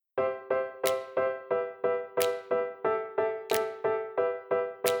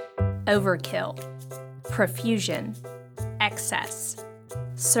overkill, profusion, excess,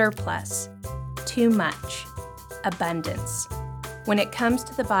 surplus, too much, abundance. When it comes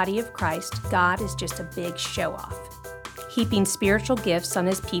to the body of Christ, God is just a big show-off, heaping spiritual gifts on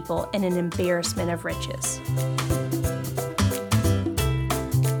his people in an embarrassment of riches.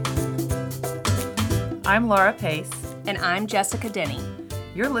 I'm Laura Pace. And I'm Jessica Denny.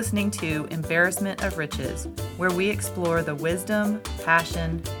 You're listening to Embarrassment of Riches, where we explore the wisdom,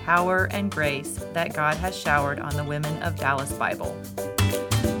 passion, power, and grace that God has showered on the women of Dallas Bible.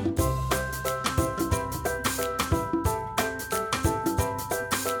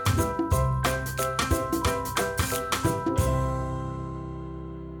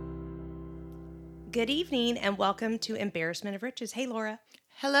 Good evening and welcome to Embarrassment of Riches. Hey, Laura.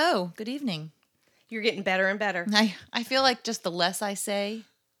 Hello. Good evening. You're getting better and better. I feel like just the less I say,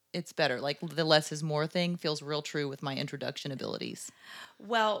 it's better. Like the less is more thing feels real true with my introduction abilities.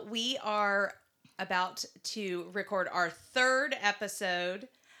 Well, we are about to record our third episode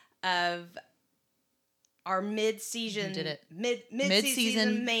of our mid-season You did it.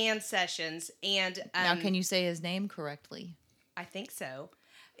 mid-season man sessions, and Now, can you say his name correctly? I think so.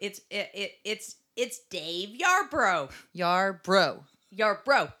 It's Dave Yarbrough. Yarbrough.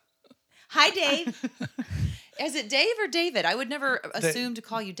 Yarbrough. Hi, Dave. Is it Dave or David? I would never assume to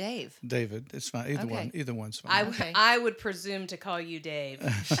call you Dave. David, it's fine. Either one's fine. I would presume to call you Dave.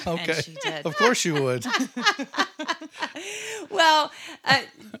 Okay. And she did. Of course you would. Well,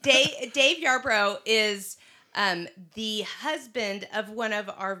 Dave Yarbrough is the husband of one of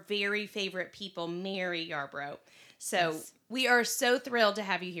our very favorite people, Mary Yarbrough. So we are so thrilled to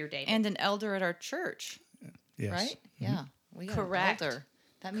have you here, David. And an elder at our church. Yes. Right? Yeah. We got Correct. an elder.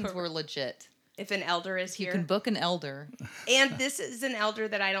 That means we're legit. If an elder is You here. can book an elder. And this is an elder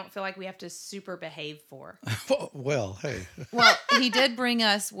that I don't feel like we have to super behave for. Well, hey. Well, he did bring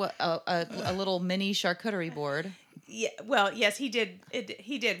us a little mini charcuterie board. Yeah, well, yes, he did.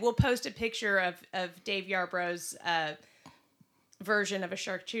 He did. We'll post a picture of Dave Yarbrough's version of a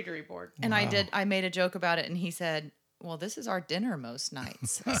charcuterie board. And I made a joke about it, and he said, well, this is our dinner most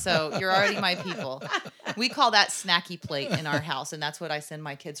nights. So you're already my people. We call that snacky plate in our house, and that's what I send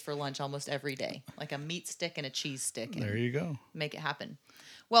my kids for lunch almost every day, like a meat stick and a cheese stick. And There you go. make it happen.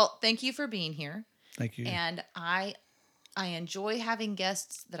 Well, thank you for being here. Thank you. And I enjoy having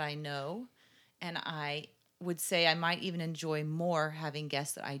guests that I know, and I would say I might even enjoy more having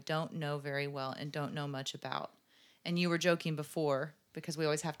guests that I don't know very well and don't know much about. And you were joking before, because we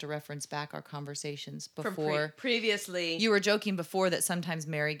always have to reference back our conversations before. From previously. You were joking before that sometimes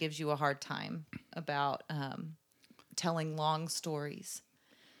Mary gives you a hard time about telling long stories.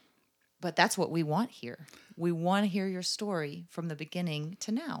 But that's what we want here. We want to hear your story from the beginning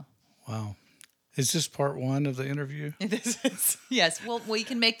to now. Wow. Is this part one of the interview? Yes. Well, we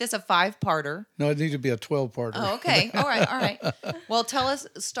can make this a 5-parter. No, it needs to be a 12-parter. Oh, okay. All right. Well,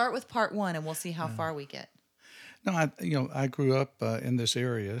 start with part 1 and we'll see how far we get. No, I grew up in this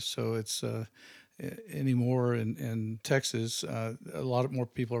area, so it's anymore in Texas. A lot more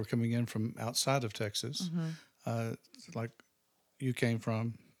people are coming in from outside of Texas, like you came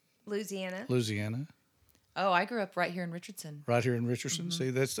from Louisiana. Oh, I grew up right here in Richardson. Right here in Richardson.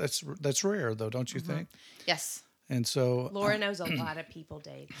 See, that's rare though, don't you think? Yes. And so Laura knows a lot of people,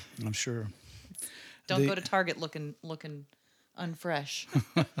 Dave. I'm sure. Don't go to Target looking unfresh.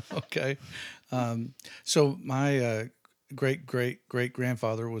 Okay. So my great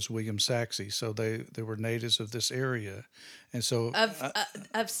grandfather was William Saxe. So they were natives of this area, and so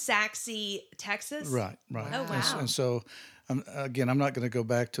Of Saxe, Texas. right. Oh, wow. And so I'm not going to go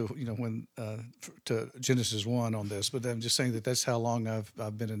back to when to Genesis 1 on this, but I'm just saying that's how long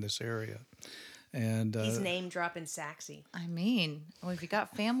I've been in this area. And He's name dropping Saxe. I mean, well, if you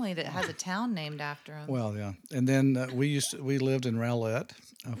got family that has a town named after him. Well, yeah, and then we lived in Rowlett,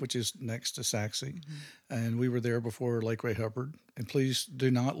 which is next to Saxe, and we were there before Lake Ray Hubbard. And please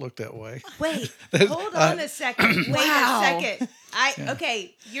do not look that way. Wait, hold on a second. Wait Wow. a second.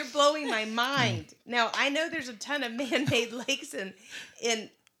 Okay, you're blowing my mind. Now I know there's a ton of man-made lakes in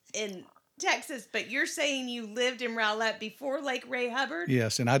Texas, but you're saying you lived in Rowlett before Lake Ray Hubbard?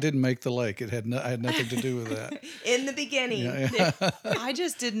 Yes, and I didn't make the lake. It had nothing to do with that. In the beginning. Yeah. I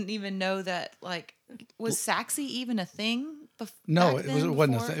just didn't even know that. Like, was Saxe even a thing? No, back it then,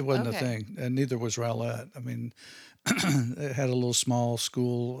 wasn't before? it wasn't Okay. a thing, and neither was Rowlett. I mean, it had a little small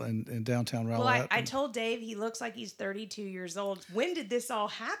school in downtown Rowlett. Well, I told Dave he looks like he's 32 years old. When did this all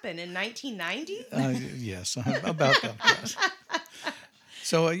happen? In 1990? Yes, about that. Yes.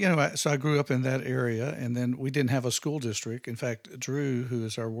 So so I grew up in that area, and then we didn't have a school district. In fact, Drew, who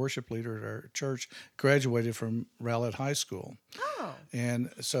is our worship leader at our church, graduated from Rowlett High School. Oh.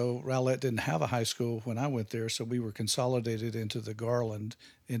 And so Rowlett didn't have a high school when I went there, so we were consolidated into the Garland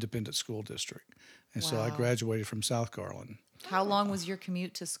Independent School District. And so I Wow. graduated from South Garland. How long was your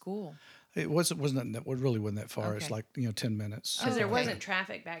commute to school? It really wasn't that far. It's Okay. like 10 minutes. Because there okay. wasn't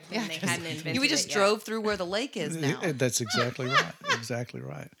traffic back then. They 'cause hadn't invented we just it yet. drove through where the lake is now. That's exactly right. Exactly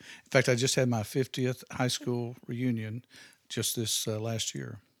right. In fact, I just had my 50th high school reunion just this last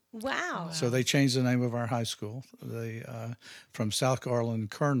year. Wow. So they changed the name of our high school. They from South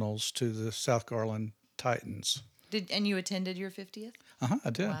Garland Colonels to the South Garland Titans. And you attended your 50th? I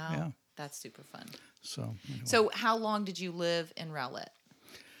did. Wow. Yeah. That's super fun. So anyway. So how long did you live in Rowlett?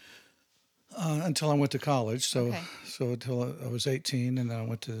 Until I went to college. So Okay. until I was 18, and then I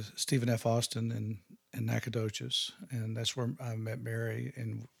went to Stephen F. Austin in Nacogdoches, and that's where I met Mary,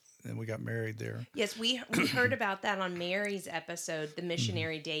 and we got married there. Yes, we heard about that on Mary's episode, the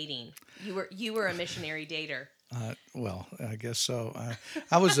missionary dating. You were a missionary dater. Well, I guess so.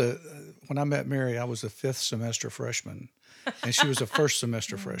 I was when I met Mary, I was a 5th semester freshman, and she was a first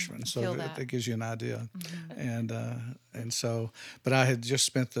semester freshman. So feel that that. gives you an idea. And so, but I had just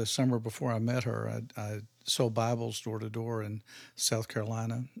spent the summer before I met her. I sold Bibles door to door in South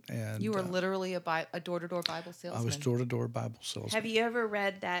Carolina, and You were literally a door-to-door Bible salesman. I was door to door Bible salesman. Have you ever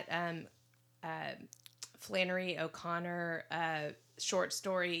read that Flannery O'Connor short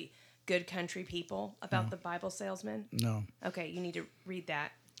story, Good Country People, about the Bible salesman? No. Okay, you need to read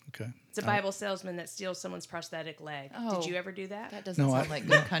that. Okay. It's a Bible salesman that steals someone's prosthetic leg. Oh. Did you ever do that? That doesn't No, sound like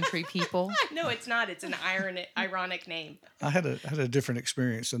good country people. No, it's not. It's an ironic name. I had a different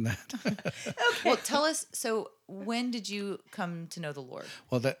experience than that. Well, tell us, so when did you come to know the Lord?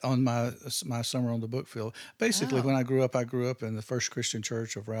 Well, that on my summer on the book field. Basically, when I grew up in the First Christian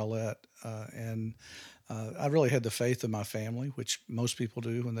Church of Rowlett, and I really had the faith of my family, which most people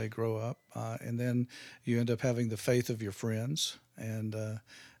do when they grow up, and then you end up having the faith of your friends. And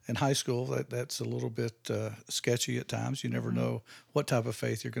in high school, that's a little bit sketchy at times. You never know what type of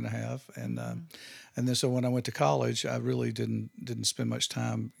faith you're going to have, and then so when I went to college, I really didn't spend much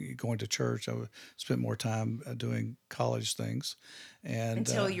time going to church. I spent more time doing college things, and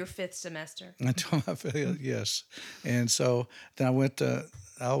Until your 5th semester. until I feel yes, and so then I went.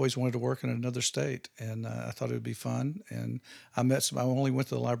 I always wanted to work in another state, and I thought it would be fun. And I only went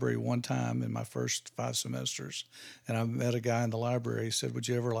to the library one time in my first 5 semesters, and I met a guy in the library. He said, "Would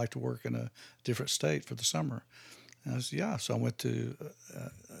you ever like to work in a different state for the summer?" And I said, "Yeah." So I went to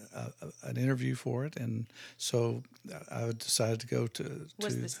an interview for it, and so I decided to go to.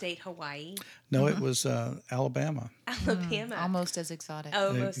 Was the state Hawaii? No, it was Alabama. Alabama. Almost as exotic.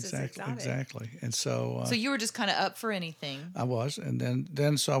 Almost as exotic. Exactly. And so So you were just kind of up for anything. I was, and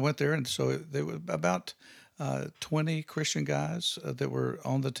then so I went there, and so there were about 20 Christian guys that were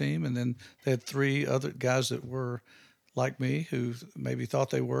on the team, and then they had 3 other guys that were like me who maybe thought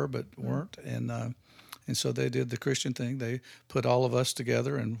they were but weren't, and so they did the Christian thing. They put all of us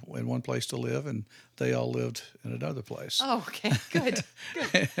together in one place to live, and they all lived in another place. Oh, okay, good.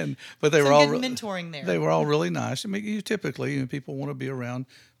 But they were Some all good mentoring there. They were all really nice. I mean, people want to be around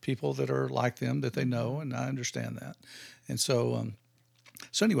people that are like them that they know, and I understand that. And so,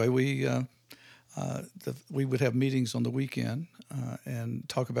 so anyway, we would have meetings on the weekend and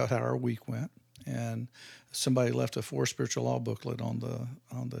talk about how our week went. And somebody left a 4 Spiritual Law booklet on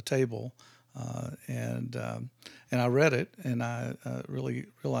the table. And I read it, and I really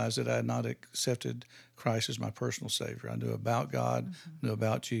realized that I had not accepted Christ as my personal Savior. I knew about God, knew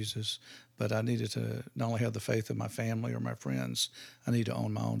about Jesus, but I needed to not only have the faith of my family or my friends, I needed to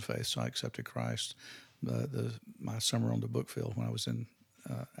own my own faith. So I accepted Christ my summer on the book field when I was in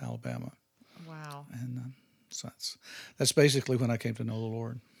Alabama. Wow. And so that's basically when I came to know the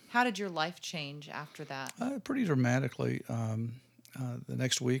Lord. How did your life change after that? Pretty dramatically. The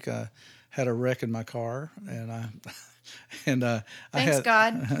next week, I had a wreck in my car, and I Thanks,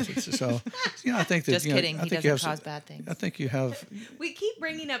 God. So, I think that Just kidding. I He think doesn't cause bad things. I think you have. We keep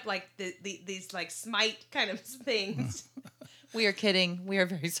bringing up like these like smite kind of things. We are kidding. We are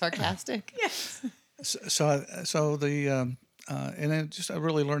very sarcastic. Yes. So the and then I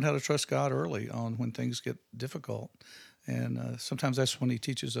really learned how to trust God early on when things get difficult. And sometimes that's when He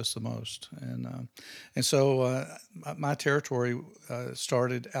teaches us the most. And so my territory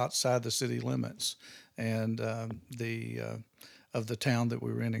started outside the city limits, and of the town that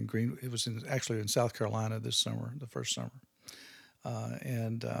we were in Green. It was actually in South Carolina this summer, the first summer,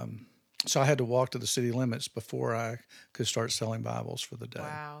 so I had to walk to the city limits before I could start selling Bibles for the day.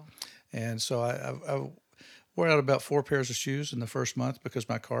 Wow. And so I wore out about 4 pairs of shoes in the first month because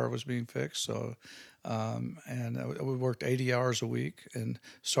my car was being fixed. So, we worked 80 hours a week and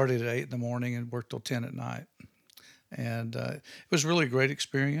started at 8 in the morning and worked till 10 at night. And it was really a great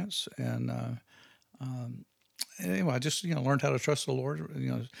experience. And anyway, I just learned how to trust the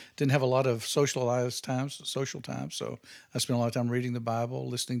Lord. Didn't have a lot of social time, so I spent a lot of time reading the Bible,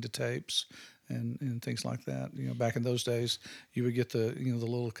 listening to tapes, and things like that. Back in those days, you would get the the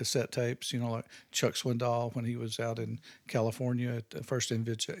little cassette tapes. Like Chuck Swindoll when he was out in California at the First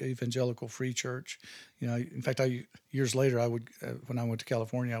Evangelical Free Church. In fact, years later, I would when I went to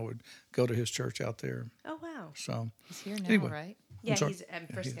California, I would go to his church out there. Oh wow! So He's here now, anyway. right? Yeah, sorry? he's at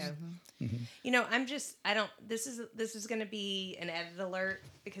Frisco. Mm-hmm. I don't. This is going to be an edit alert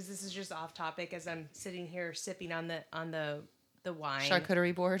because this is just off topic as I'm sitting here sipping on the wine.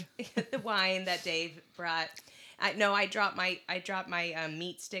 Charcuterie board. The wine that Dave brought. I dropped my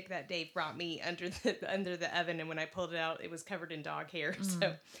meat stick that Dave brought me under the oven, and when I pulled it out, it was covered in dog hair.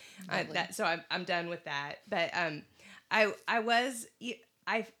 So I'm done with that. But I'm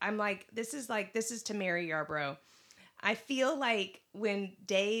like this is to Mary Yarbrough. I feel like when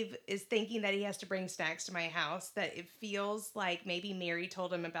Dave is thinking that he has to bring snacks to my house, that it feels like maybe Mary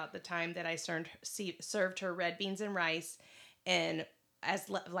told him about the time that I served her red beans and rice, and as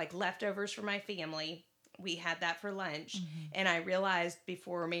leftovers for my family. We had that for lunch, and I realized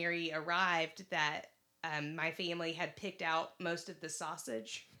before Mary arrived that my family had picked out most of the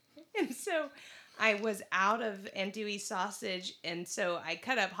sausage, and so I was out of andouille sausage, and so I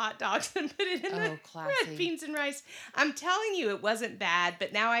cut up hot dogs and put it in the red beans and rice. I'm telling you, it wasn't bad,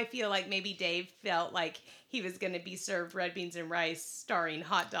 but now I feel like maybe Dave felt like he was going to be served red beans and rice starring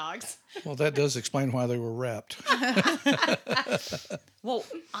hot dogs. Well, that does explain why they were wrapped. Well,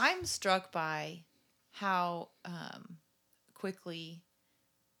 I'm struck by how quickly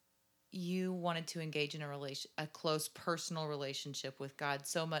you wanted to engage in a close personal relationship with God,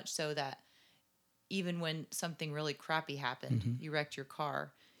 so much so that even when something really crappy happened, you wrecked your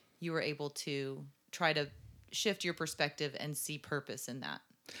car, you were able to try to shift your perspective and see purpose in that.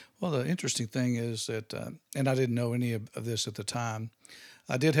 Well, the interesting thing is that, and I didn't know any of this at the time,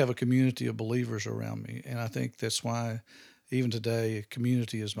 I did have a community of believers around me. And I think that's why even today,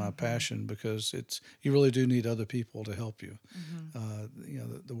 community is my passion, because you really do need other people to help you.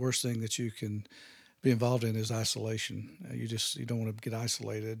 The worst thing that you can be involved in is isolation. You don't want to get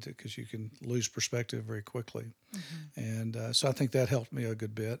isolated because you can lose perspective very quickly. And so I think that helped me a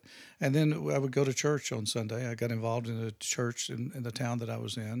good bit. And then I would go to church on Sunday. I got involved in a church in the town that I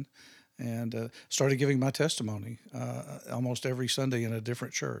was in, and started giving my testimony almost every Sunday in a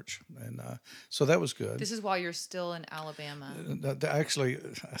different church. And so that was good. This is while you're still in Alabama. Actually,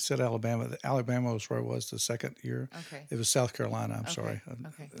 I said Alabama. Alabama was where I was the second year. Okay. It was South Carolina. I'm sorry.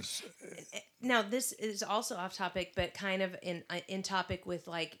 Okay. Now, this is also off topic, but kind of in topic with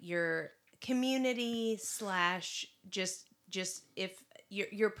like your community / just if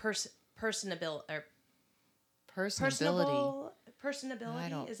your personability or personability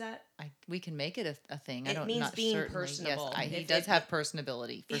is that we can make it a thing. It means not being certainly. personable. Yes, he does have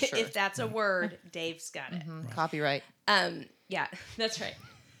personability for sure. If that's a word, Dave's got it. Right. Copyright. Yeah, that's right.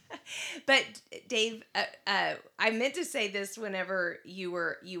 But Dave, I meant to say this whenever you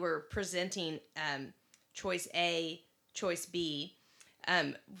were presenting choice A, choice B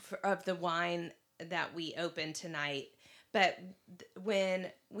of the wine that we opened tonight. But when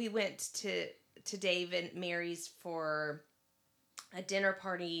we went to Dave and Mary's for a dinner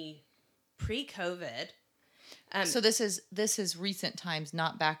party pre-COVID. So this is recent times,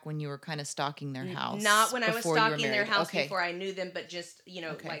 not back when you were kind of stalking their house. Not when I was stalking their house okay. before I knew them, but just,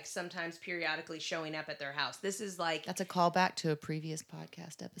 like sometimes periodically showing up at their house. This is like... That's a callback to a previous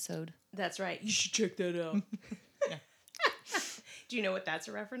podcast episode. That's right. You should check that out. Do you know what that's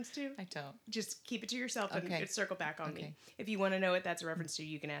a reference to? I don't. Just keep it to yourself and circle back on me. If you want to know what that's a reference to,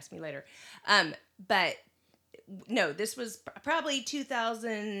 you can ask me later. But no, this was probably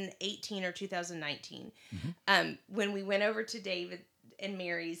 2018 or 2019. When we went over to David and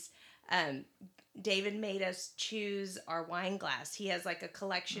Mary's, David made us choose our wine glass. He has like a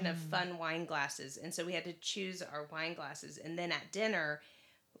collection of fun wine glasses. And so we had to choose our wine glasses. And then at dinner,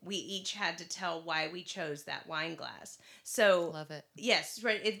 we each had to tell why we chose that wine glass. So love it. Yes,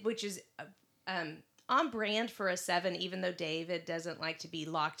 right. Which is on brand for a 7, even though David doesn't like to be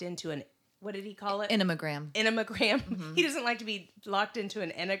locked into an, what did he call it? Enneagram. He doesn't like to be locked into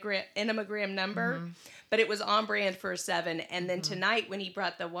an enneagram number, but it was on brand for a 7. And then tonight when he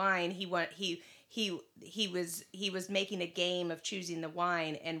brought the wine, he was making a game of choosing the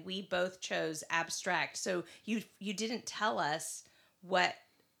wine, and we both chose abstract. So you didn't tell us what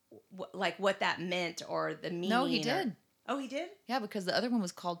like what that meant or the meaning. No, he did. Oh, he did? Yeah, because the other one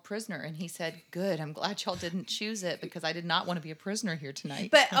was called Prisoner, and he said, "Good, I'm glad y'all didn't choose it because I did not want to be a prisoner here tonight."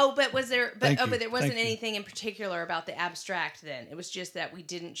 But was there? But Thank you. but there wasn't Thank you. anything in particular about the abstract. Then it was just that we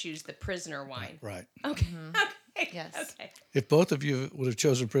didn't choose the prisoner wine. Right. Okay. Okay. Yes. Okay. If both of you would have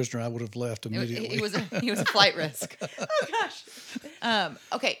chosen prisoner, I would have left It- immediately. he was a flight risk. Oh gosh.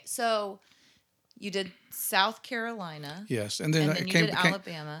 Okay, so you did South Carolina. Yes, and then, And then you did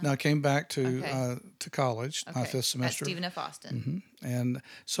Alabama. Now I came back Okay. To college, my Okay, fifth semester. at Stephen F. Austin. And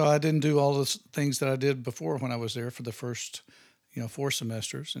so I didn't do all the things that I did before when I was there for the first, 4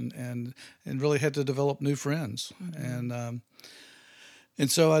 semesters, and really had to develop new friends. And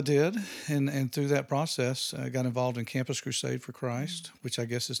so I did, and through that process, I got involved in Campus Crusade for Christ, which I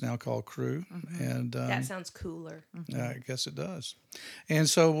guess is now called Cru. And That sounds cooler. I guess it does. And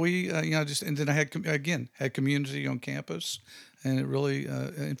so we, and then I had community on campus, and it really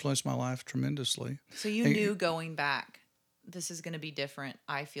influenced my life tremendously. So you knew going back, this is going to be different.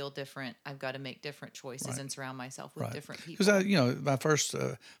 I feel different. I've got to make different choices and surround myself with different people. Because my first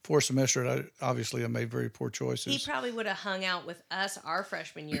 4 semester, I made very poor choices. He probably would have hung out with us our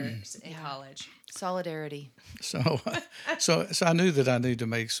freshman years in college. Solidarity. So I knew that I needed to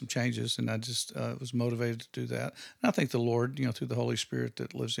make some changes, and I just was motivated to do that. And I think the Lord, through the Holy Spirit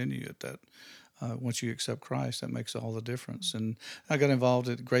that lives in you, once you accept Christ, that makes all the difference. And I got involved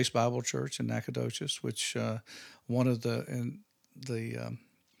at Grace Bible Church in Nacogdoches, which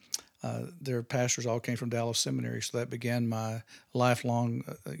their pastors all came from Dallas Seminary, so that began my lifelong,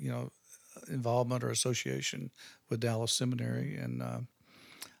 involvement or association with Dallas Seminary. And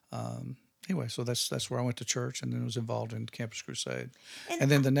anyway, so that's where I went to church, and then was involved in Campus Crusade.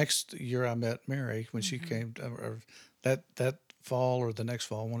 And then the next year, I met Mary when she came. Or that fall or the next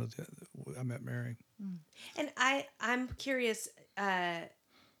fall, I met Mary. And I'm curious.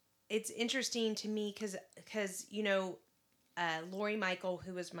 It's interesting to me because Lori Michael,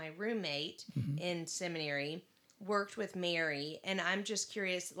 who was my roommate in seminary, worked with Mary, and I'm just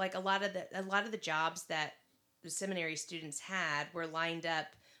curious. Like a lot of the jobs that the seminary students had were lined up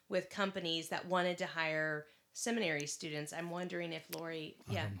with companies that wanted to hire seminary students. I'm wondering if Lori.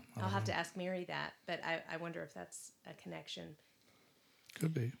 I'll have to ask Mary that, but I wonder if that's a connection.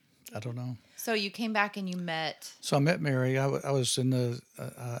 Could be. I don't know. So you came back and you met. So I met Mary. I was in the.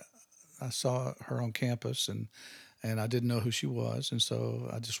 I saw her on campus, and I didn't know who she was, and so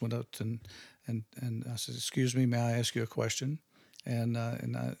I just went up and I said, "Excuse me, may I ask you a question?" And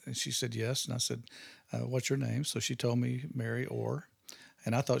she said yes, and I said, "What's your name?" So she told me Mary Orr,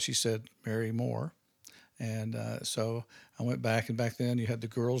 and I thought she said Mary Moore. And so I went back, and back then you had the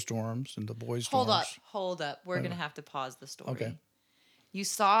girls' dorms and the boys' dorms. Hold up. We're going to have to pause the story. Okay. You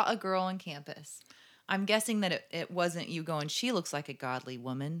saw a girl on campus. I'm guessing that it wasn't you going, she looks like a godly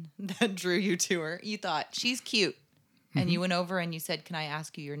woman, that drew you to her. You thought, she's cute. And you went over and you said, "Can I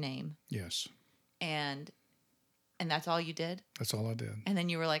ask you your name?" Yes. And that's all you did? That's all I did. And then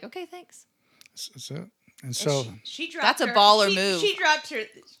you were like, "Okay, thanks." That's it. And so She dropped. That's a her, baller she, move. She dropped her.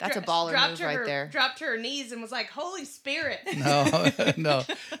 That's a baller dropped move to right her, there. Dropped to her knees and was like, "Holy Spirit!" no.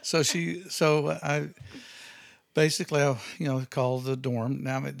 So I basically, called the dorm.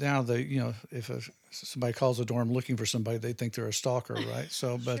 Now they, if somebody calls a dorm looking for somebody, they think they're a stalker, right?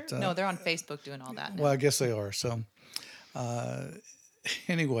 So, but No, they're on Facebook doing all that now. well, I guess they are. So,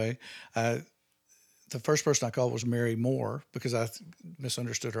 anyway, the first person I called was Mary Moore because I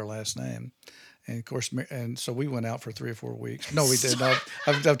misunderstood her last name. And of course, and so we went out for 3 or 4 weeks. No, we did not.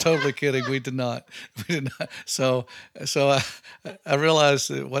 I'm totally kidding. We did not. So I realized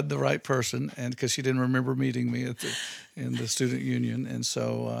it wasn't the right person, and because she didn't remember meeting me in the student union, and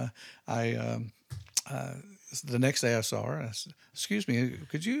so the next day I saw her. I said, "Excuse me,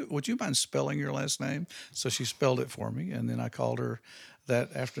 would you mind spelling your last name?" So she spelled it for me, and then I called her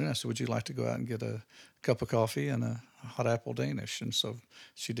that afternoon. I said, "Would you like to go out and get a cup of coffee and a hot apple Danish?" And so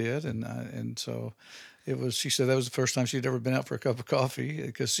she did, and so it was. She said that was the first time she'd ever been out for a cup of coffee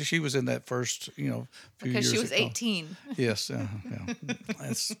because she was in that first few years. Because she was 18. Yes, yeah,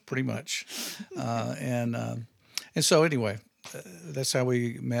 that's pretty much, and so anyway, that's how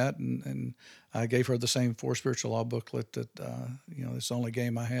we met, and I gave her the same 4 Spiritual Law booklet that it's the only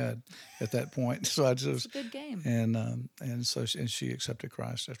game I had at that point. So I just It's a good game. and she accepted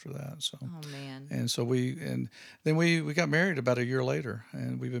Christ after that. So Oh man. and so then we got married about a year later,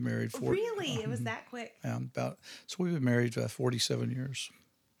 and we've been married for Really, it was that quick. so we've been married 47 years.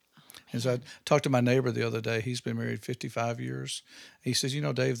 And so I talked to my neighbor the other day. He's been married 55 years. He says,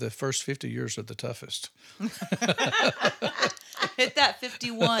 "Dave, the first 50 years are the toughest." Hit that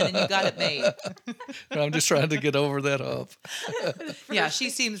 51 and you got it made. I'm just trying to get over that hump. Yeah, she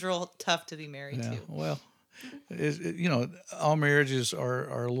seems real tough to be married Yeah. to. Well, all marriages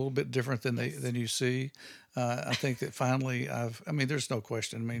are a little bit different than you see. I think that finally there's no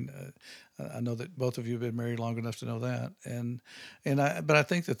question. I know that both of you have been married long enough to know that, but I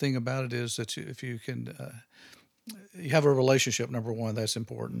think the thing about it is that if you can, you have a relationship. Number one, that's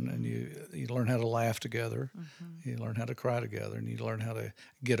important, and you learn how to laugh together, you learn how to cry together, and you learn how to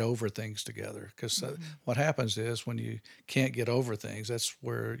get over things together. Because what happens is when you can't get over things, that's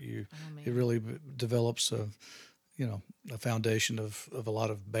where it really develops a foundation of a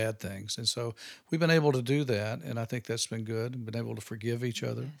lot of bad things. And so we've been able to do that, and I think that's been good. We've been able to forgive each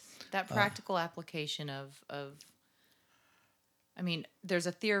other. Yes. That practical application of there's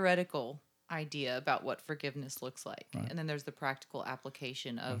a theoretical idea about what forgiveness looks like. Right. And then there's the practical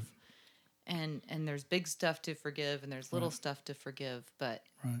application of, and there's big stuff to forgive and there's little stuff to forgive, but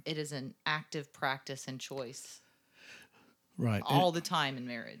it is an active practice and choice. Right. All the time in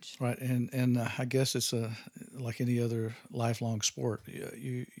marriage. Right. And I guess it's like any other lifelong sport.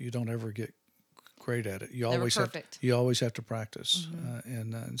 You don't ever get great at it. You always have to practice.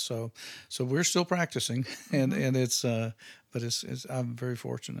 And so we're still practicing, and it's I'm very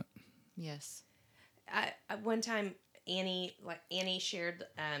fortunate. Yes. One time Annie shared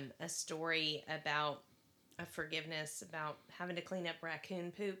a story about a forgiveness about having to clean up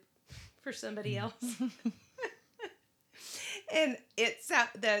raccoon poop for somebody else. And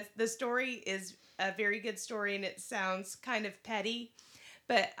the story is a very good story, and it sounds kind of petty,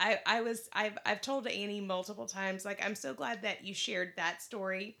 but I've told Annie multiple times, like, I'm so glad that you shared that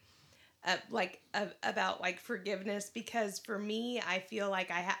story, about forgiveness, because for me, I feel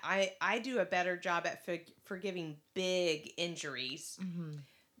like I do a better job at forgiving big injuries,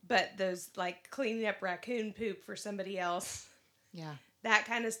 but those cleaning up raccoon poop for somebody else, that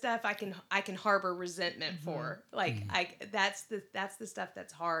kind of stuff I can harbor resentment for. That's the stuff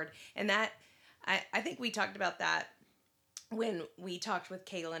that's hard. And that I think we talked about that when we talked with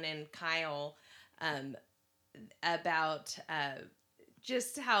Kaylin and Kyle about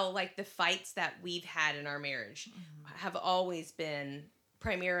just how the fights that we've had in our marriage have always been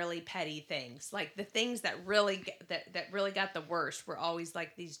primarily petty things. Like the things that really got the worst were always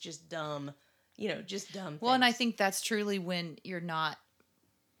these just dumb, just dumb things. Well, and I think that's truly when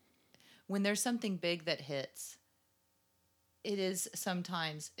when there's something big that hits,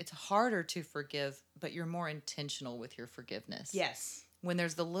 it's harder to forgive, but you're more intentional with your forgiveness. Yes. When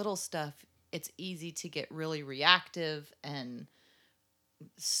there's the little stuff, it's easy to get really reactive and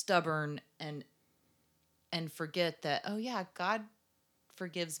stubborn and forget that, oh yeah, God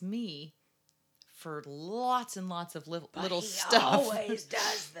forgives me for lots and lots of little stuff. He always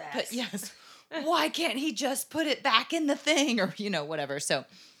does this. But yes, why can't he just put it back in the thing, or whatever. So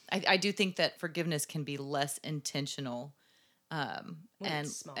I do think that forgiveness can be less intentional and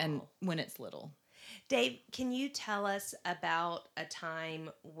when it's little. Dave, can you tell us about a time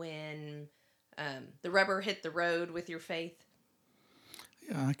when the rubber hit the road with your faith?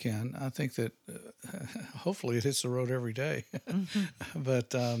 Yeah, I can. I think that hopefully it hits the road every day.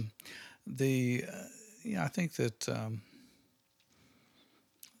 But I think that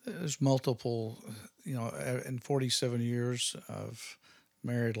there's multiple, in 47 years of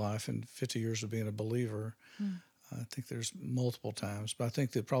married life and 50 years of being a believer, I think there's multiple times. But I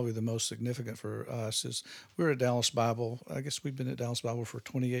think that probably the most significant for us is we were at Dallas Bible. I guess we've been at Dallas Bible for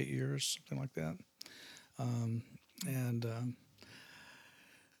 28 years, something like that.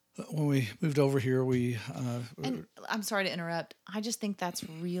 When we moved over here, and I'm sorry to interrupt. I just think that's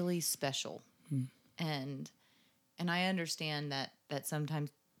really special, and I understand that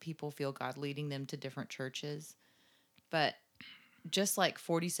sometimes people feel God leading them to different churches, but just like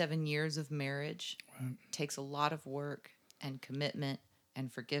 47 years of marriage takes a lot of work and commitment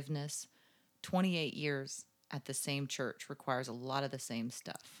and forgiveness, 28 years at the same church requires a lot of the same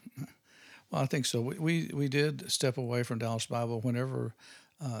stuff. Well, I think so. We did step away from Dallas Bible whenever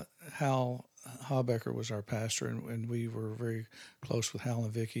Hal Habecker was our pastor, and we were very close with Hal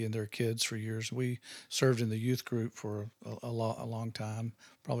and Vicky and their kids for years. We served in the youth group for a long time,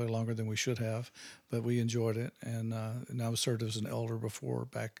 probably longer than we should have, but we enjoyed it. And I was served as an elder before,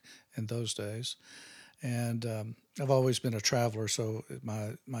 back in those days. And I've always been a traveler, so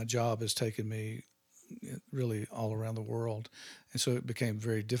my job has taken me really all around the world, and so it became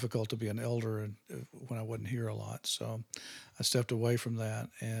very difficult to be an elder when I wasn't here a lot. So I stepped away from that,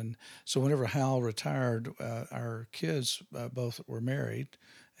 and so whenever Hal retired, our kids both were married,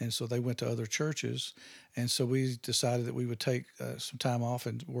 and so they went to other churches, and so we decided that we would take some time off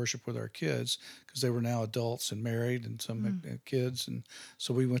and worship with our kids because they were now adults and married and some kids, and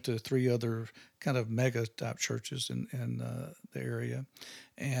so we went to 3 other kind of mega type churches in the area,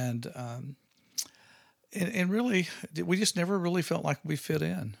 and really we just never really felt like we fit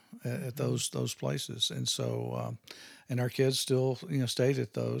in at those places, and so and our kids still stayed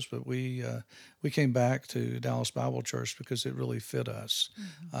at those, but we came back to Dallas Bible Church because it really fit us.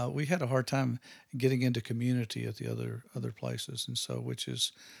 We had a hard time getting into community at the other places, and so which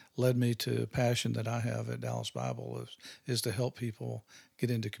has led me to a passion that I have at Dallas Bible is to help people get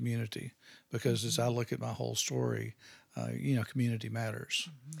into community, because as I look at my whole story, community matters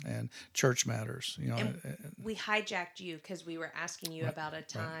and church matters. And we hijacked you because we were asking you about a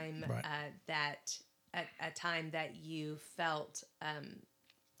time a time that you felt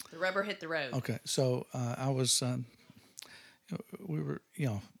the rubber hit the road. Okay, so I was, we were,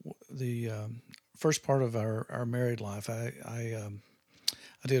 the first part of our married life, I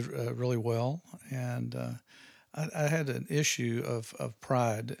did really well, and I had an issue of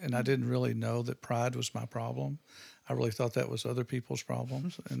pride, and I didn't really know that pride was my problem. I really thought that was other people's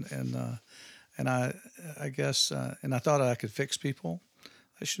problems, and I guess, and I thought I could fix people.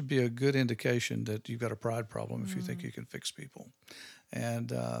 That should be a good indication that you've got a pride problem if you think you can fix people,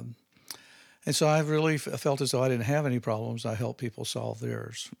 and so I really felt as though I didn't have any problems. I helped people solve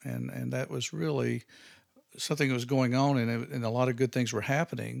theirs, and that was really something that was going on, and a lot of good things were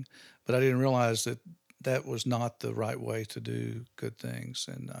happening, but I didn't realize that was not the right way to do good things,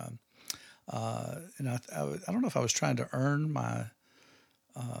 and I don't know if I was trying to earn my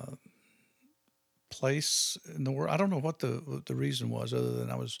place in the world. I don't know what the reason was, other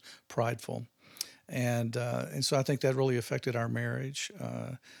than I was prideful, and so I think that really affected our marriage.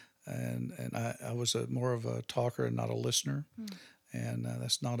 And I was more of a talker and not a listener, and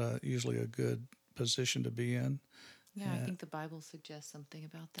that's not usually a good position to be in. Yeah, I think the Bible suggests something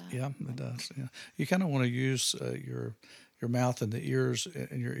about that. Yeah, it does. Yeah, you kind of want to use your mouth and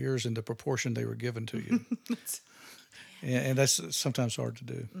your ears in the proportion they were given to you. And that's sometimes hard to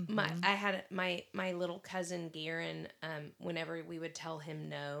do. I had my little cousin Garen. Whenever we would tell him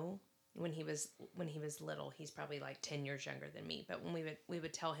no, when he was little, he's probably like 10 years younger than me. But when we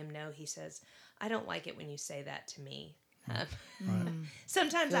would tell him no, he says, "I don't like it when you say that to me."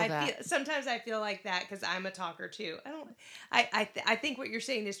 Sometimes I feel like that because I'm a talker too. I think what you're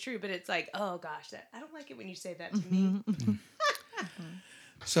saying is true, but it's like, oh gosh, I don't like it when you say that to me.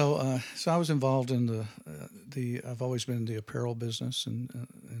 So I was involved in I've always been in the apparel business, and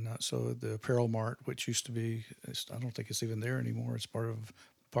so the Apparel Mart, which used to be, I don't think it's even there anymore. It's part of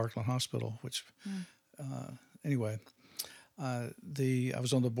Parkland Hospital, which anyway. I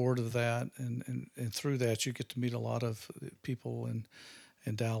was on the board of that, and through that you get to meet a lot of people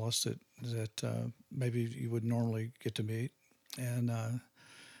in Dallas that maybe you would normally get to meet, and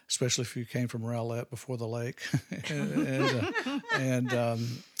especially if you came from Rowlett before the lake, and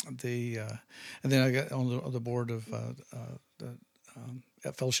then I got on the board of the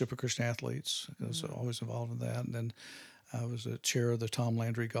Fellowship of Christian Athletes. I was always involved in that, and then I was a chair of the Tom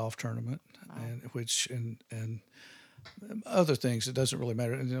Landry Golf Tournament, and other things. It doesn't really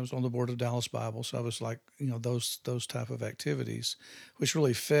matter. And I was on the board of Dallas Bible, so I was like, those type of activities, which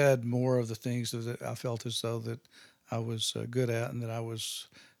really fed more of the things that I felt as though that I was good at, and that I was,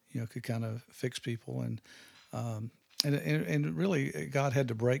 could kind of fix people, and really God had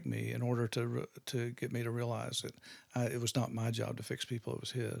to break me in order to get me to realize that it was not my job to fix people; it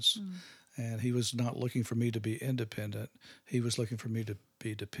was His. And He was not looking for me to be independent; He was looking for me to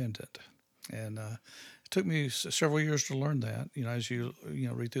be dependent. And it took me several years to learn that. As you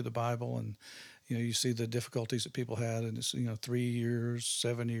read through the Bible, and you see the difficulties that people had, and it's 3 years,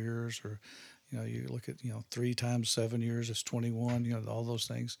 7 years, or you look at 3 times 7 years, it's 21. All those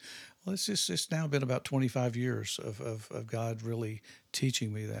things. Well, it's now been about 25 years of God really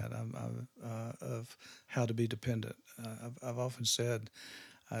teaching me that of how to be dependent. I've often said,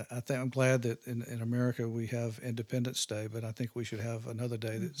 I'm glad that in America we have Independence Day, but I think we should have another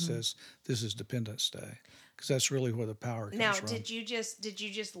day that says this is Dependence Day, because that's really where the power comes from. Now, did you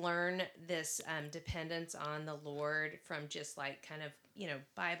just learn this dependence on the Lord from just like kind of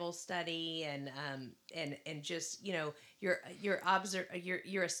Bible study and just your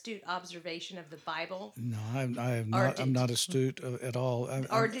astute observation of the Bible? No, I am not. I'm not astute at all.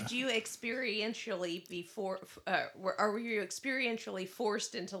 Did you experientially were you experientially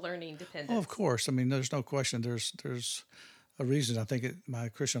forced into learning dependence? Oh, of course. I mean, there's no question. There's a reason. I think my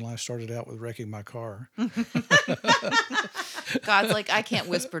Christian life started out with wrecking my car. God's like, I can't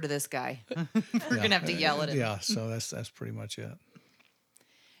whisper to this guy. We're gonna have to yell at him. Yeah, so that's pretty much it.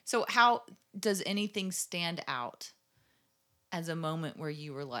 So how does anything stand out as a moment where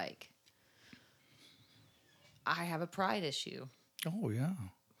you were like, I have a pride issue? Oh yeah,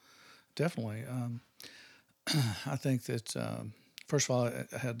 definitely. I think that first of all, I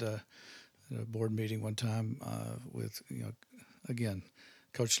had a board meeting one time with again,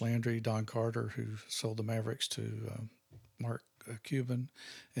 Coach Landry, Don Carter, who sold the Mavericks to Mark Cuban,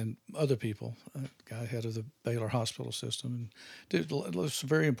 and other people. Guy head of the Baylor Hospital System, and some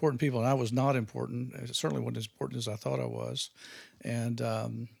very important people. And I was not important. It certainly wasn't as important as I thought I was, and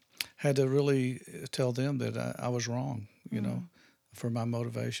had to really tell them that I was wrong. For my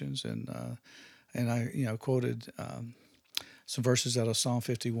motivations, and I quoted some verses out of Psalm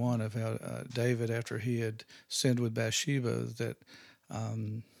 51 of how David, after he had sinned with Bathsheba, that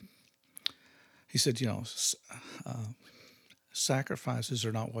he said, sacrifices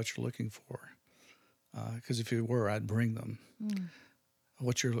are not what you're looking for, because if you were, I'd bring them.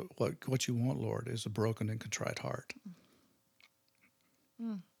 What you want, Lord, is a broken and contrite heart.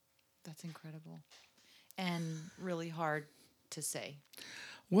 That's incredible, and really hard to say.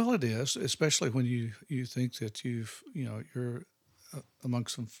 Well, it is, especially when you think that you're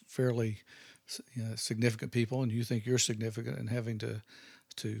amongst some fairly significant people, and you think you're significant, and having to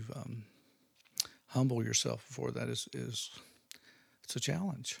humble yourself before that is it's a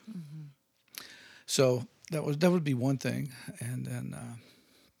challenge. Mm-hmm. So that would be one thing, and then I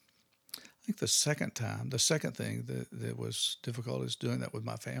think the second thing that was difficult is doing that with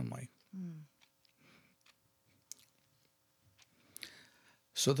my family.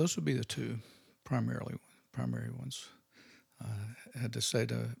 So those would be the two primary ones. I had to say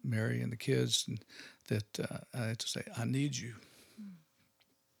to Mary and the kids that I had to say, I need you.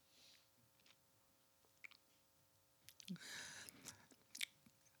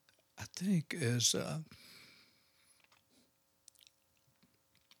 I think as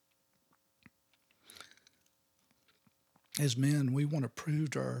men, we want to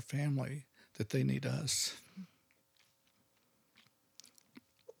prove to our family that they need us.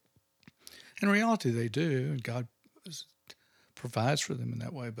 In reality, they do, and God provides for them in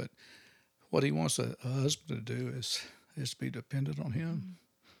that way. But what He wants a husband to do is to be dependent on Him,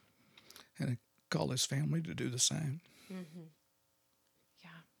 and call his family to do the same. Mm-hmm. Yeah,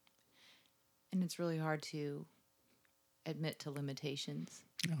 and it's really hard to admit to limitations.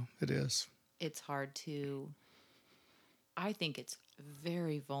 No, it is. It's hard to. I think it's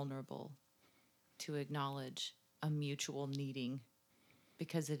very vulnerable to acknowledge a mutual needing,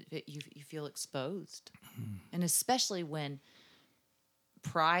 because you feel exposed. Mm. And especially when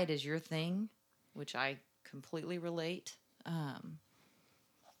pride is your thing, which I completely relate,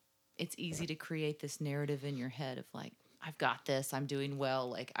 it's easy to create this narrative in your head of like, I've got this, I'm doing well,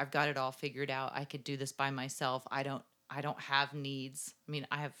 like I've got it all figured out, I could do this by myself, I don't have needs. I mean,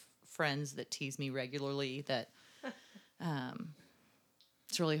 I have friends that tease me regularly that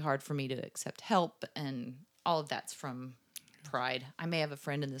it's really hard for me to accept help, and all of that's from pride. I may have a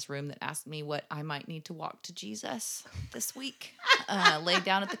friend in this room that asked me what I might need to walk to Jesus this week, lay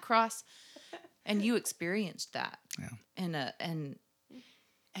down at the cross, and you experienced that. Yeah.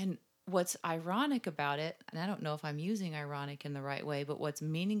 And what's ironic about it, and I don't know if I'm using ironic in the right way, but what's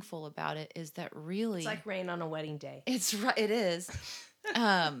meaningful about it is that really it's like rain on a wedding day. It's right. It is.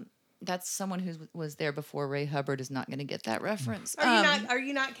 That's someone who was there before Ray Hubbard is not going to get that reference. Are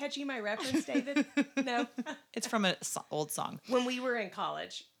you not catching my reference, David? No. It's from an old song. When we were in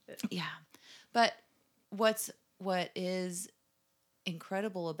college. Yeah. But what is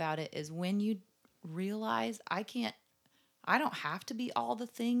incredible about it is when you realize I don't have to be all the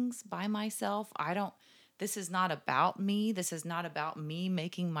things by myself. This is not about me. This is not about me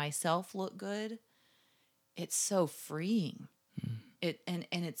making myself look good. It's so freeing. And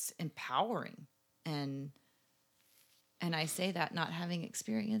it's empowering, and I say that not having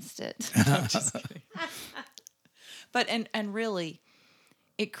experienced it. No, I'm just kidding. But and really,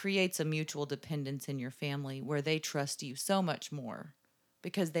 it creates a mutual dependence in your family where they trust you so much more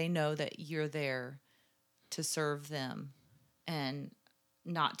because they know that you're there to serve them and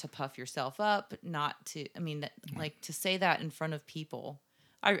not to puff yourself up, not to. I mean, like to say that in front of people.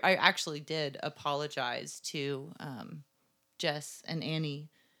 I actually did apologize to. Jess and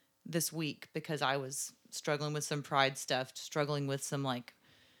Annie this week because I was struggling with some pride stuff, struggling with some like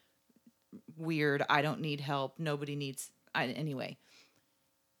weird, I don't need help, nobody needs, anyway.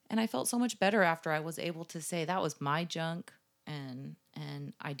 And I felt so much better after I was able to say that was my junk, and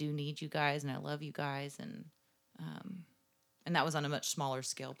I do need you guys, and I love you guys, and that was on a much smaller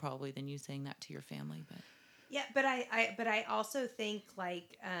scale probably than you saying that to your family, but yeah, but I also think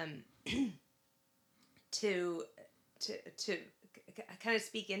like to kind of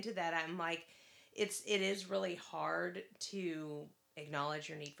speak into that. I'm like, it is really hard to acknowledge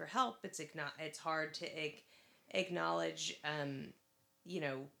your need for help. It's hard to acknowledge, you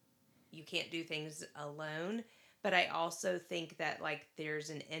know, you can't do things alone. But I also think that like there's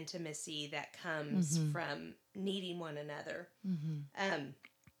an intimacy that comes from needing one another. And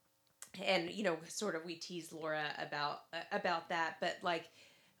you know, sort of we tease Laura about that, but like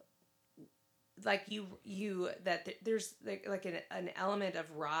you that there's like an element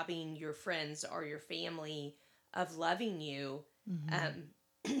of robbing your friends or your family of loving you,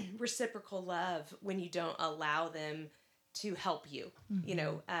 reciprocal love, when you don't allow them to help you. You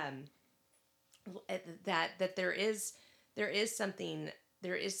know, that there is something,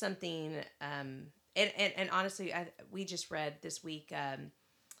 and honestly, we just read this week.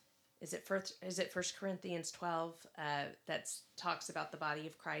 Is it First Corinthians 12 that talks about the body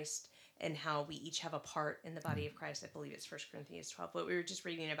of Christ and how we each have a part in the body of Christ? I believe it's First Corinthians 12. But we were just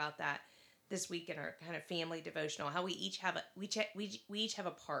reading about that this week in our kind of family devotional. How we each have a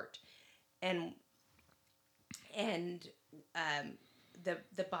part, and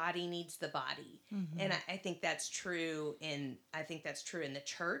the body needs the body, and I think that's true in the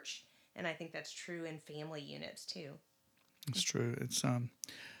church, and I think that's true in family units too. It's true. It's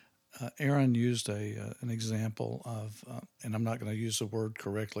Aaron used an example of, and I'm not going to use the word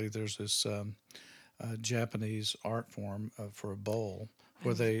correctly. There's this Japanese art form for a bowl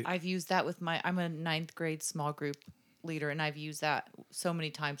where I've used that with I'm a 9th grade small group leader, and I've used that so many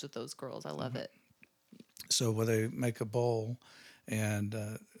times with those girls. I love it. So where they make a bowl, and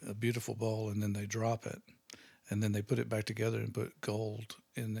a beautiful bowl, and then they drop it, and then they put it back together and put gold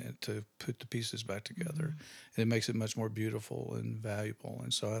in it to put the pieces back together. And it makes it much more beautiful and valuable.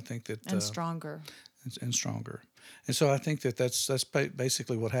 And so I think that and stronger. And stronger. And so I think that's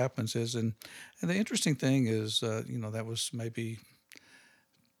basically what happens is, and the interesting thing is, you know, that was maybe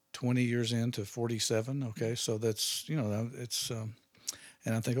 20 years into 47. Okay, so that's, you know, it's.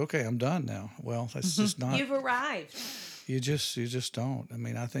 And I think, okay, I'm done now. Well, that's just not. You've arrived. You just don't. I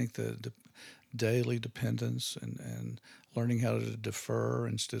mean, I think the daily dependence and learning how to defer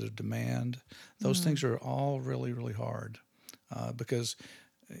instead of demand, those things are all really, really hard, because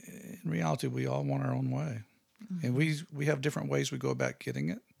in reality, we all want our own way, and we have different ways we go about getting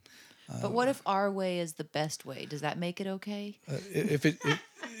it. But what if our way is the best way? Does that make it okay? If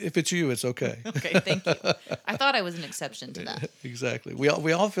it's you, it's okay. Okay, thank you. I thought I was an exception to that. Exactly. We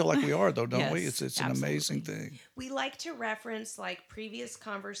all feel like we are, though, don't Yes, we? It's absolutely. an amazing thing. We like to reference like previous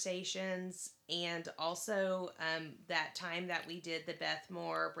conversations, and also that time that we did the Beth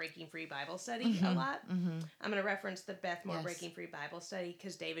Moore Breaking Free Bible Study a lot. I'm going to reference the Beth Moore Yes. Breaking Free Bible Study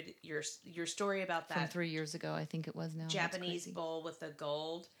because David, your story about From that 3 years ago, I think it was now. That's Japanese crazy. bowl with the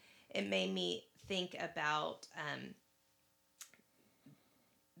gold, it made me think about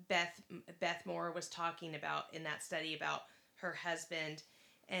Beth Moore was talking about in that study about her husband,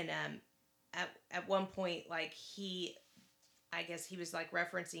 and at one point, like I guess he was like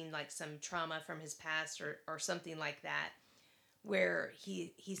referencing like some trauma from his past or something like that, where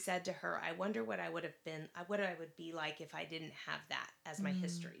he said to her, I wonder what I would would be like if I didn't have that as my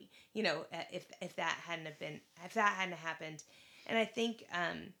history, you know, if that hadn't happened. And I think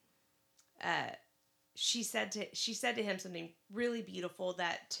she said to him something really beautiful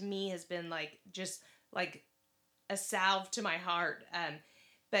that to me has been like just like a salve to my heart.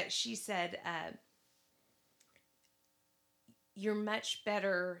 But she said, you're much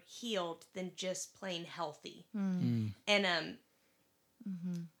better healed than just plain healthy. And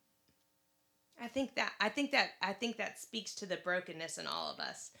I think that speaks to the brokenness in all of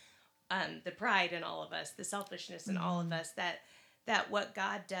us, the pride in all of us, the selfishness in all of us, that what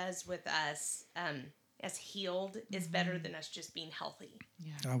God does with us as healed is better than us just being healthy.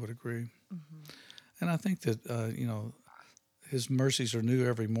 I would agree. And I think that, you know, his mercies are new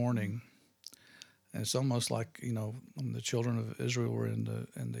every morning. And it's almost like, you know, when the children of Israel were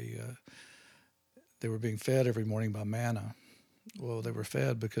they were being fed every morning by manna. Well, they were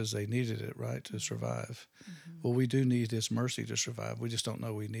fed because they needed it, right, to survive. Well, we do need his mercy to survive. We just don't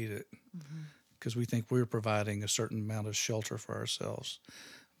know we need it because we think we're providing a certain amount of shelter for ourselves.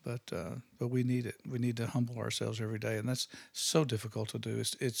 But we need it. We need to humble ourselves every day, and that's so difficult to do.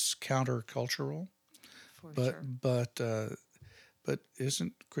 It's countercultural, but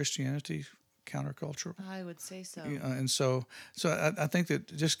isn't Christianity countercultural? I would say so. And so I think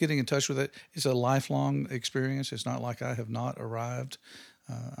that just getting in touch with it is a lifelong experience. It's not like I have not arrived.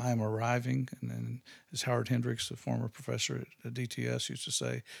 I am arriving. And as Howard Hendricks, the former professor at DTS, used to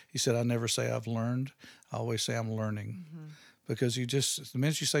say, he said, I never say I've learned. I always say I'm learning. Because the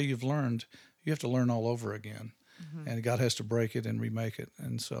minute you say you've learned, you have to learn all over again. and God has to break it and remake it.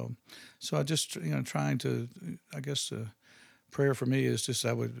 And so I just trying to, I guess, prayer for me is just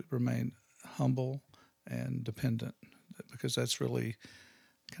I would remain humble and dependent, because that's really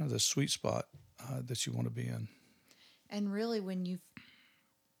kind of the sweet spot that you want to be in. And really, when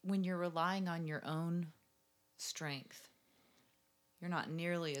you're relying on your own strength, you're not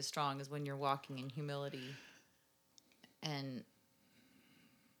nearly as strong as when you're walking in humility and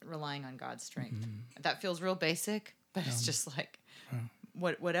relying on God's strength. That feels real basic, but it's just like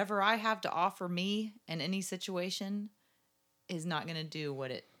whatever I have to offer me in any situation is not going to do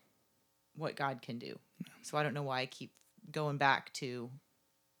what God can do. So I don't know why I keep going back to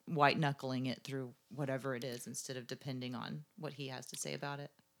white knuckling it through whatever it is instead of depending on what He has to say about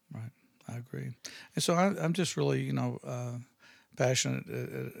it. Right, I agree. And so I'm just really passionate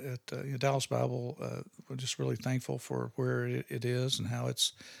at Dallas Bible. We're just really thankful for where it is and how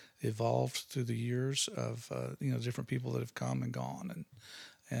it's evolved through the years of different people that have come and gone,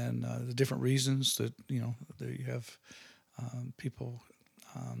 and the different reasons that that you have people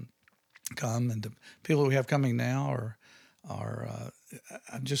come, and the people we have coming now are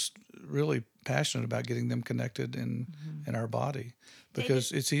I'm just really passionate about getting them connected in our body,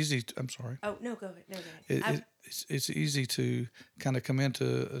 because it's easy. I'm sorry. Oh no, go ahead. No, go ahead. It's easy to kind of come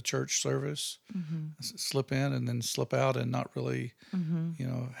into a church service, slip in and then slip out, and not really,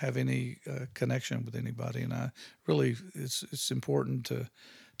 have any connection with anybody. And I really, it's important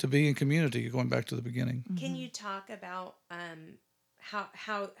to be in community. Going back to the beginning. Can you talk about how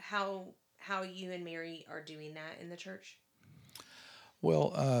you and Mary are doing that in the church?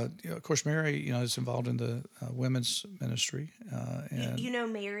 Well, of course, Mary, is involved in the women's ministry,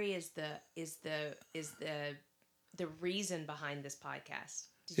 and Mary is the reason behind this podcast.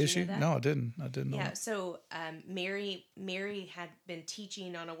 Did is you she? know that? No, I didn't. I didn't know. Yeah. That. So Mary had been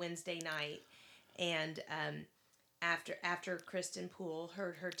teaching on a Wednesday night, and after Kristen Poole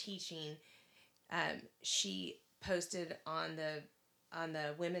heard her teaching, she posted on the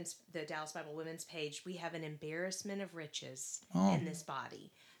Dallas Bible Women's page, we have an embarrassment of riches in this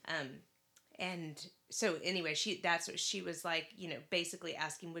body. And so anyway, that's what she was like, basically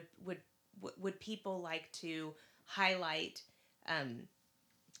asking, would people like to highlight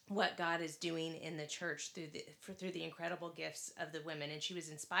what God is doing in the church through the incredible gifts of the women? And she was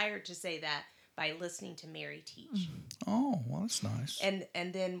inspired to say that by listening to Mary teach. Oh, well, that's nice.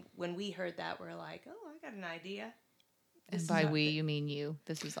 And then when we heard that, we're like, oh, I got an idea. And by we, you mean you.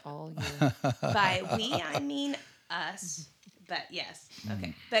 This is all you. By we, I mean us. But yes,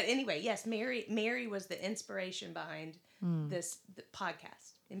 okay. But anyway, yes, Mary was the inspiration behind the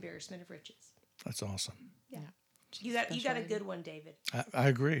podcast, Embarrassment of Riches. That's awesome. Yeah, you got a good one, David. I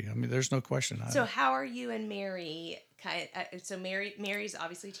agree. I mean, there's no question. So how are you and Mary? So Mary's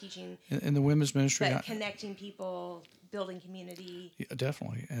obviously teaching in the women's ministry, but connecting people, building community. Yeah,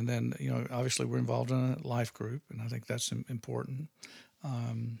 definitely. And then obviously we're involved in a life group, and I think that's important.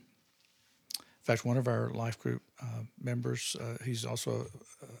 In fact, one of our life group members, he's also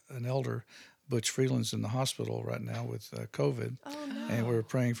an elder. Butch Freeland's in the hospital right now with COVID. Oh, no. And we were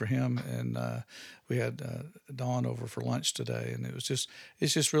praying for him, and we had Dawn over for lunch today, and it's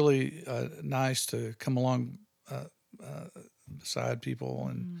just really nice to come along beside people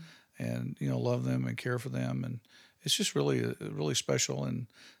and love them and care for them, and it's just really really special. And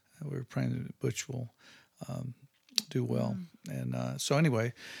we were praying that Butch will do well. And so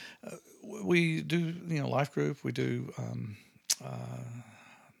anyway, we do life group. We do.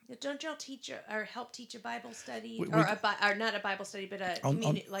 Don't y'all teach or help teach a Bible study, or not a Bible study, but a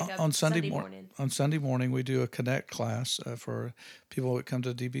community on Sunday morning? On Sunday morning, we do a Connect class for people that come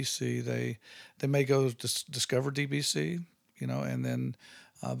to DBC. They may go discover DBC, and then,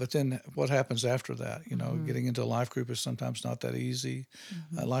 but then what happens after that? Getting into a life group is sometimes not that easy.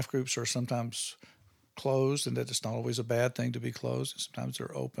 Life groups are sometimes closed, and that it's not always a bad thing to be closed. Sometimes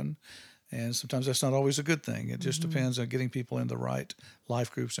they're open. And sometimes that's not always a good thing. It just depends on getting people in the right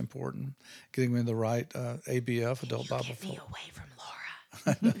life groups. Important, getting them in the right ABF, Adult Bible. Get me away from Laura.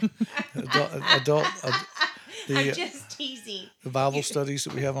 adult. I'm just teasing. The Bible studies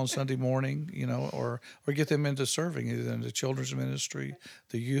that we have on Sunday morning, or get them into serving, either in the children's ministry,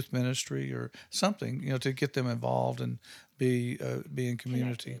 the youth ministry, or something, to get them involved and be in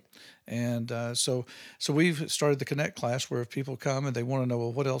community. Connected. And so we've started the Connect class, where if people come and they want to know,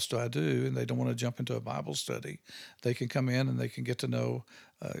 well, what else do I do? And they don't want to jump into a Bible study, they can come in and they can get to know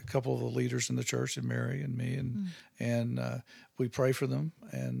a couple of the leaders in the church, and Mary and me, and we pray for them,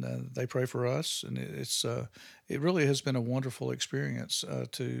 and they pray for us, and it really has been a wonderful experience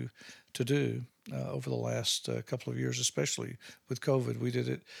to do. over the last couple of years, especially with COVID. We did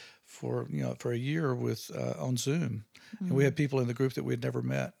it for a year with on Zoom, and we had people in the group that we had never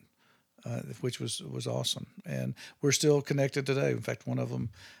met, which was awesome. And we're still connected today. In fact, one of them,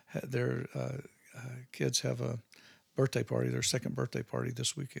 their kids have a birthday party, their second birthday party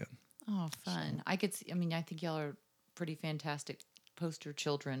this weekend. Oh, fun! I could see. I mean, I think y'all are pretty fantastic poster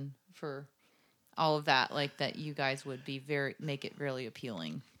children for all of that. Like that, you guys would be make it really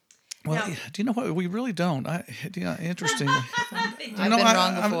appealing. Well, do you know what? We really don't. Interesting. I've been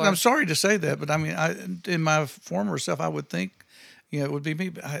wrong before. I'm sorry to say that, but I mean, in my former self, I would think, it would be me.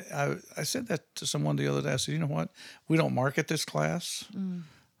 But I said that to someone the other day. I said, you know what? We don't market this class.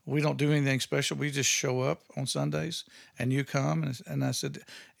 We don't do anything special. We just show up on Sundays, and you come. And I said,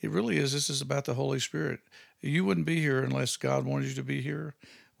 it really is. This is about the Holy Spirit. You wouldn't be here unless God wanted you to be here.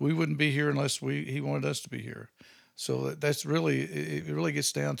 We wouldn't be here unless He wanted us to be here. So that's really, it really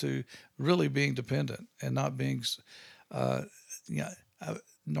gets down to really being dependent and not being,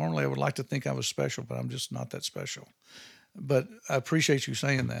 normally I would like to think I was special, but I'm just not that special. But I appreciate you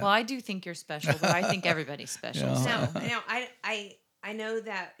saying that. Well, I do think you're special, but I think everybody's special. Yeah. So. Now, I know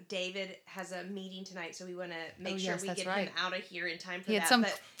that David has a meeting tonight, so we want to make sure we get him out of here in time for that. He had some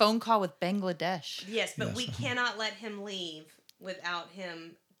phone call with Bangladesh. Yes, but we cannot let him leave without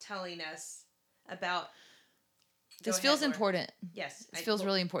him telling us about... This feels important. Yes. This feels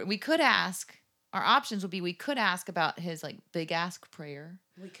really important. We could ask, our options would be, we could ask about his big ask prayer.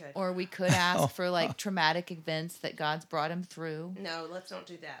 We could. Or we could ask for traumatic events that God's brought him through. No, let's not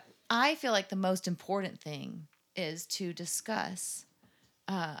do that. I feel like the most important thing is to discuss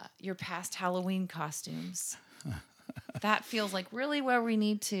your past Halloween costumes. That feels like really where we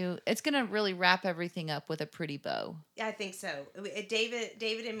need to. It's going to really wrap everything up with a pretty bow. I think so.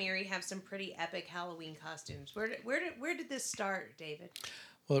 David and Mary have some pretty epic Halloween costumes. Where did this start, David?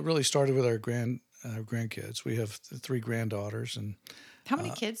 Well, it really started with our grandkids. We have 3 granddaughters, and how many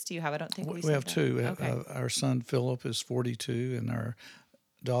kids do you have? I don't think we have that. 2. Okay. Our son Philip is 42, and our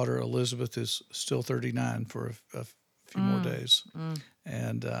daughter Elizabeth is still 39 for a few more days,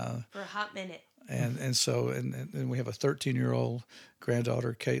 and for a hot minute. And so we have a 13-year-old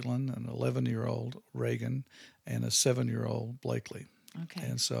granddaughter, Caitlin, an 11-year-old, Reagan, and a 7-year-old, Blakely. Okay.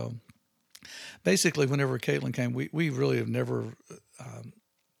 And so basically whenever Caitlin came, we really have never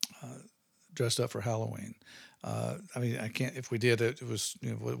dressed up for Halloween. I mean, if we did it, it was,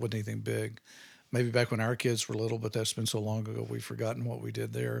 wasn't anything big. Maybe back when our kids were little, but that's been so long ago, we've forgotten what we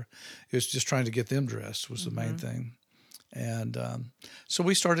did there. It was just trying to get them dressed was the main thing. And so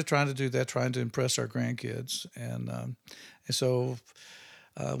we started trying to do that, trying to impress our grandkids. And so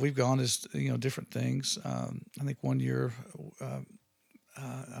we've gone as, different things. I think one year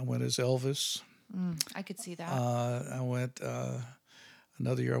I went as Elvis. I could see that. I went,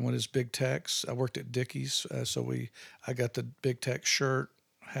 another year I went as Big Tex. I worked at Dickies. So I got the Big Tex shirt,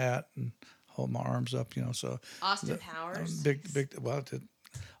 hat, and hold my arms up, so. Austin Powers. Well, I did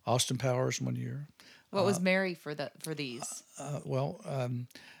Austin Powers one year. What was Mary for these?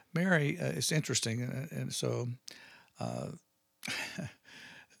 Mary, it's interesting, and so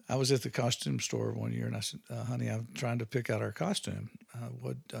I was at the costume store one year, and I said, "Honey, I'm trying to pick out our costume.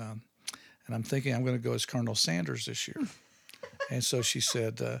 And I'm thinking I'm going to go as Colonel Sanders this year." And so she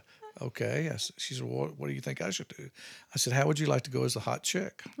said, "Okay." She said, "What do you think I should do?" I said, "How would you like to go as the hot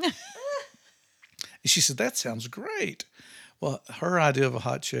chick?" And she said, "That sounds great." Well, her idea of a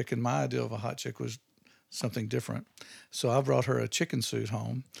hot chick and my idea of a hot chick was something different. So I brought her a chicken suit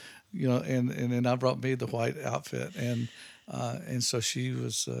home, and then I brought me the white outfit, and so she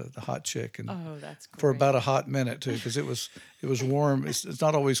was the hot chick, and that's great. for about a hot minute too, because it was warm. It's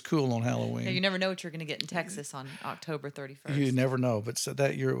not always cool on Halloween. Yeah, you never know what you're going to get in Texas on October 31st. You never know, but so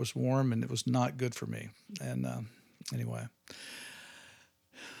that year it was warm, and it was not good for me. And anyway.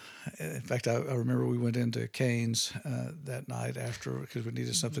 In fact, I remember we went into Cane's that night after because we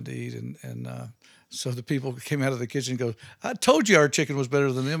needed something to eat, and so the people came out of the kitchen and go, "I told you our chicken was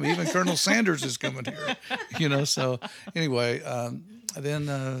better than them. Even Colonel Sanders is coming here." So anyway, then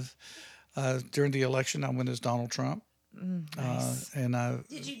during the election, I went as Donald Trump. Nice. And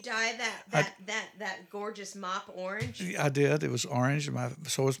did you dye that gorgeous mop orange? I did. It was orange.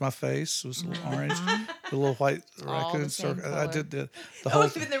 So was my face. It was a little orange. The little white raccoon circle. I did the whole.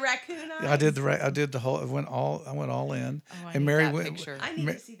 Even the raccoon eyes. I did the whole. I went all in. And Mary went. I need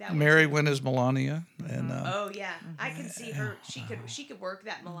to see that. Mary went as Melania, and oh yeah, I can see her. She could work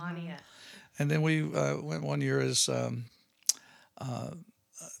that Melania. And then we went one year as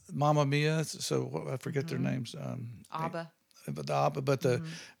Mamma Mia. So I forget their names. Abba. But the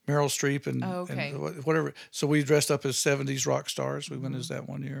Meryl Streep and whatever. So we dressed up as 70s rock stars. We went as that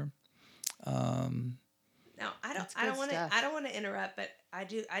one year. Now, I That's don't good want to. stuff. I don't want to interrupt, but I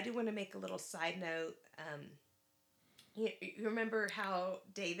do want to make a little side note. You remember how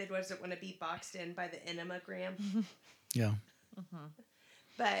David wasn't want to be boxed in by the enneagram, Yeah.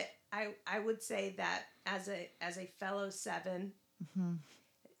 but I would say that as a fellow 7,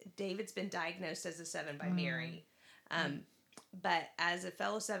 David's been diagnosed as a 7 by Mary. But as a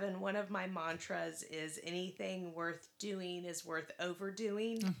fellow 7, one of my mantras is anything worth doing is worth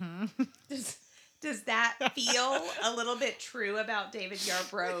overdoing. Does that feel a little bit true about David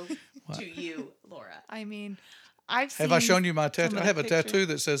Yarbrough to you, Laura? I mean, I've seen. Have I shown you my tattoo? some I of the have a tattoo pictures.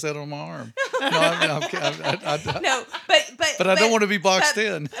 that says that on my arm. No, I'm No, but I don't want to be boxed but-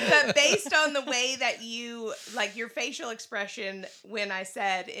 in. But based on the way that you, like your facial expression when I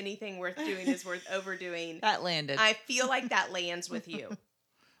said anything worth doing is worth overdoing, That landed. I feel like that lands with you.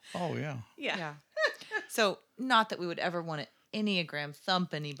 Oh, yeah. Yeah. Yeah. So, not that we would ever want to Enneagram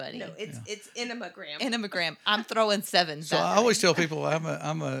thump anybody. No, it's enneagram. Enneagram. I'm throwing 7s. So that I way. always tell people I'm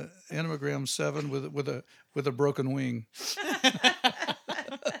a Enneagram 7 with a broken wing,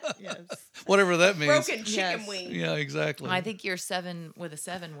 Yes. whatever that means. Broken chicken Yes. wing. Yeah, exactly. I think you're 7 with a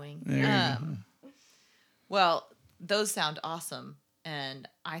 7 wing. There you go. Well, those sound awesome. And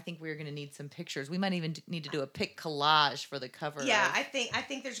I think we're going to need some pictures. We might even need to do a pic collage for the cover. Yeah, of- I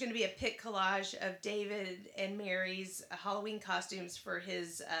think there's going to be a pic collage of David and Mary's Halloween costumes for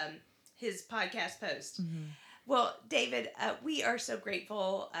his podcast post. Well, David, we are so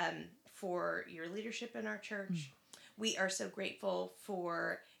grateful for your leadership in our church. We are so grateful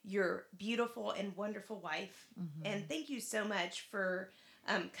for your beautiful and wonderful wife. And thank you so much for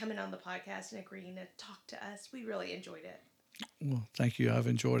coming on the podcast and agreeing to talk to us. We really enjoyed it. Well, thank you. I've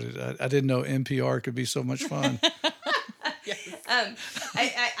enjoyed it. I didn't know NPR could be so much fun.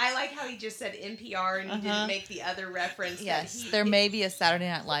 I like how he just said NPR and he didn't make the other reference. Yes, that there may be a Saturday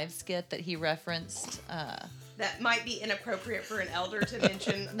Night Live skit that he referenced. that might be inappropriate for an elder to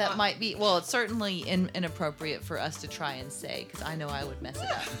mention. That might be, well, it's certainly inappropriate for us to try and say, because I know I would mess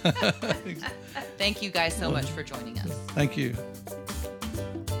it up. Thank you guys so much for joining us. Thank you.